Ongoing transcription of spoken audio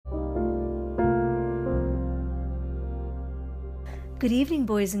Good evening,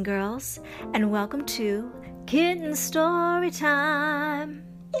 boys and girls, and welcome to Kitten Story Time.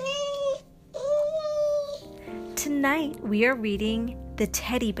 Tonight we are reading The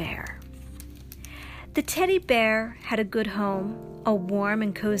Teddy Bear. The teddy bear had a good home, a warm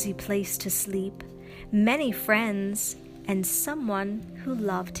and cozy place to sleep, many friends, and someone who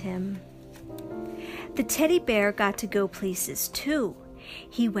loved him. The teddy bear got to go places too.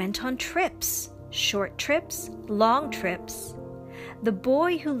 He went on trips, short trips, long trips. The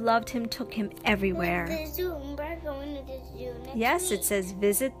boy who loved him took him everywhere. The zoo. We're going to the zoo next Yes, week. it says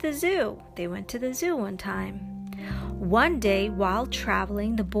visit the zoo. They went to the zoo one time. One day, while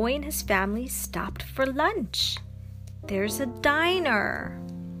traveling, the boy and his family stopped for lunch. There's a diner.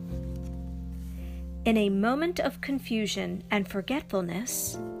 In a moment of confusion and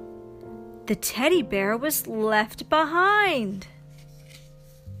forgetfulness, the teddy bear was left behind.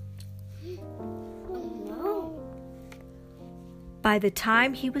 By the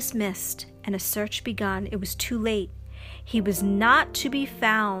time he was missed and a search begun, it was too late. He was not to be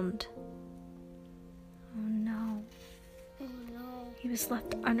found. Oh no. He was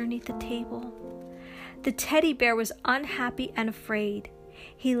left underneath the table. The teddy bear was unhappy and afraid.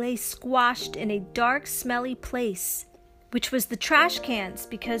 He lay squashed in a dark, smelly place, which was the trash cans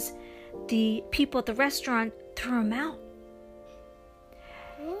because the people at the restaurant threw him out.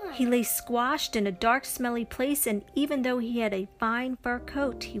 He lay squashed in a dark, smelly place, and even though he had a fine fur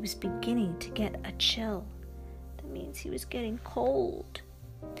coat, he was beginning to get a chill. That means he was getting cold.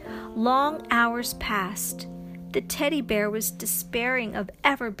 Long hours passed. The teddy bear was despairing of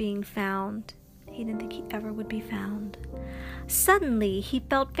ever being found. He didn't think he ever would be found. Suddenly, he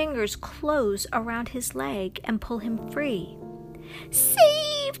felt fingers close around his leg and pull him free.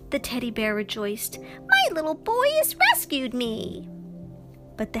 "Saved!" the teddy bear rejoiced. "My little boy has rescued me!"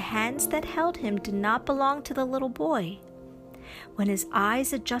 But the hands that held him did not belong to the little boy. When his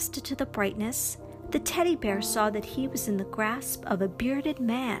eyes adjusted to the brightness, the teddy bear saw that he was in the grasp of a bearded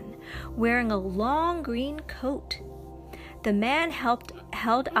man wearing a long green coat. The man held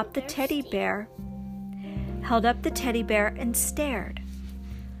up the teddy bear and stared.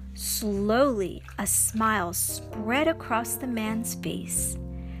 Slowly, a smile spread across the man's face.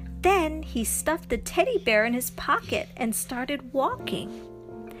 Then he stuffed the teddy bear in his pocket and started walking.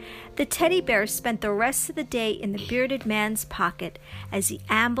 The teddy bear spent the rest of the day in the bearded man's pocket as he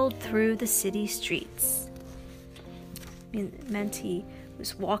ambled through the city streets. It meant he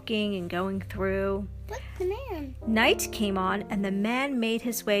was walking and going through. What's the man? Night came on and the man made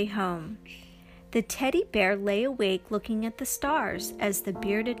his way home. The teddy bear lay awake looking at the stars as the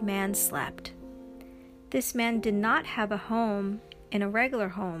bearded man slept. This man did not have a home in a regular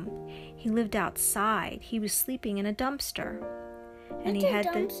home. He lived outside. He was sleeping in a dumpster. And What's he a had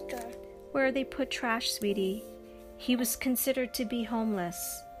dumpster? where they put trash, sweetie. He was considered to be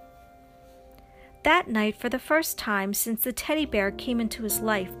homeless. That night, for the first time since the teddy bear came into his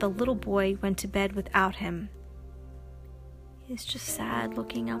life, the little boy went to bed without him. He's just sad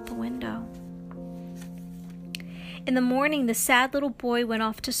looking out the window. In the morning, the sad little boy went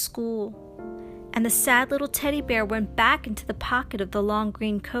off to school, and the sad little teddy bear went back into the pocket of the long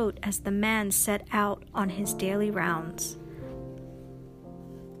green coat as the man set out on his daily rounds.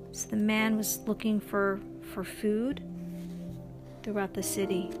 So the man was looking for food throughout the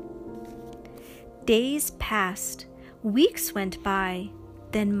city. Days passed, weeks went by,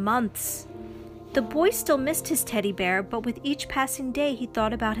 then months. The boy still missed his teddy bear, but with each passing day he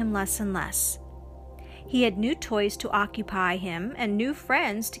thought about him less and less. He had new toys to occupy him and new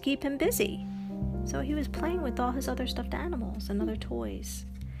friends to keep him busy. So he was playing with all his other stuffed animals and other toys.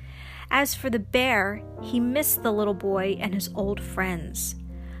 As for the bear, he missed the little boy and his old friends.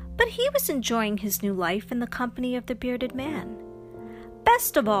 But he was enjoying his new life in the company of the bearded man.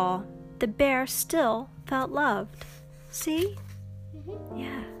 Best of all, the bear still felt loved. See?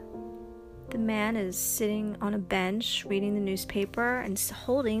 Yeah. The man is sitting on a bench reading the newspaper and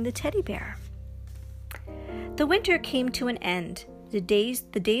holding the teddy bear. The winter came to an end. The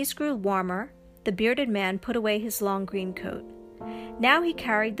days grew warmer. The bearded man put away his long green coat. Now he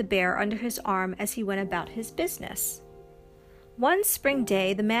carried the bear under his arm as he went about his business. One spring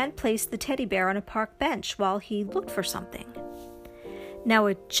day, the man placed the teddy bear on a park bench while he looked for something. Now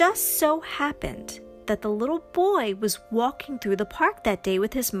it just so happened that the little boy was walking through the park that day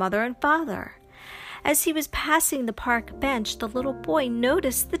with his mother and father. As he was passing the park bench, the little boy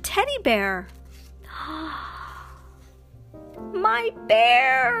noticed the teddy bear. "My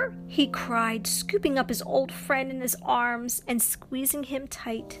bear!" he cried, scooping up his old friend in his arms and squeezing him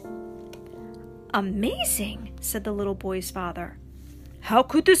tight. "Amazing," said the little boy's father. "How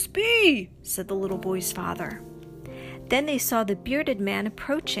could this be?" said the little boy's father. Then they saw the bearded man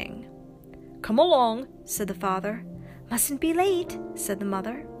approaching. "Come along," said the father. "Mustn't be late," said the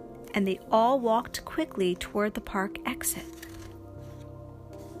mother, and they all walked quickly toward the park exit.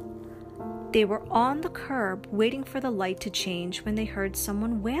 They were on the curb waiting for the light to change when they heard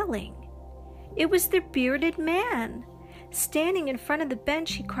someone wailing. It was the bearded man. Standing in front of the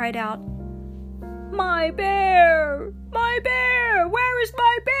bench, he cried out, "My bear! My bear! Where is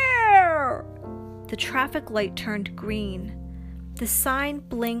my bear?" The traffic light turned green. The sign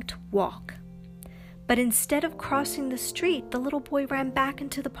blinked "Walk." But instead of crossing the street, the little boy ran back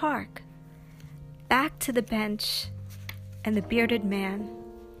into the park, back to the bench and the bearded man.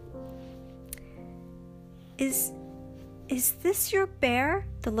 Is this your bear?"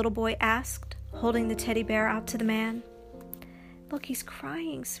 the little boy asked, holding the teddy bear out to the man. "Look, he's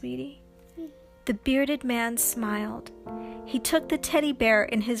crying, sweetie." The bearded man smiled. He took the teddy bear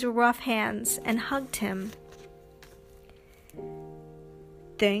in his rough hands and hugged him.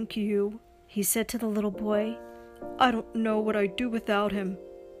 "Thank you," he said to the little boy. "I don't know what I'd do without him."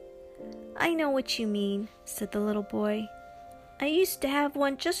 "I know what you mean," said the little boy. "I used to have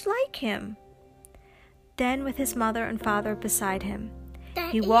one just like him." Then, with his mother and father beside him,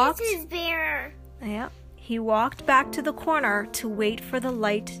 he walked his bear. Yep. He walked back to the corner to wait for the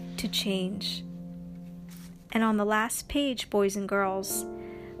light to change. And on the last page, boys and girls,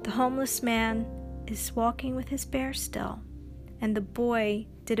 the homeless man is walking with his bear still. And the boy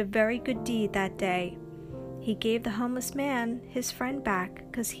did a very good deed that day. He gave the homeless man his friend back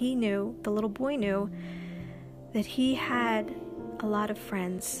because he knew, the little boy knew, that he had a lot of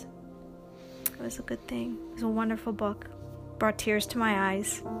friends. It was a good thing. It was a wonderful book. Brought tears to my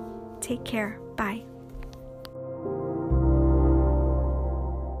eyes. Take care. Bye.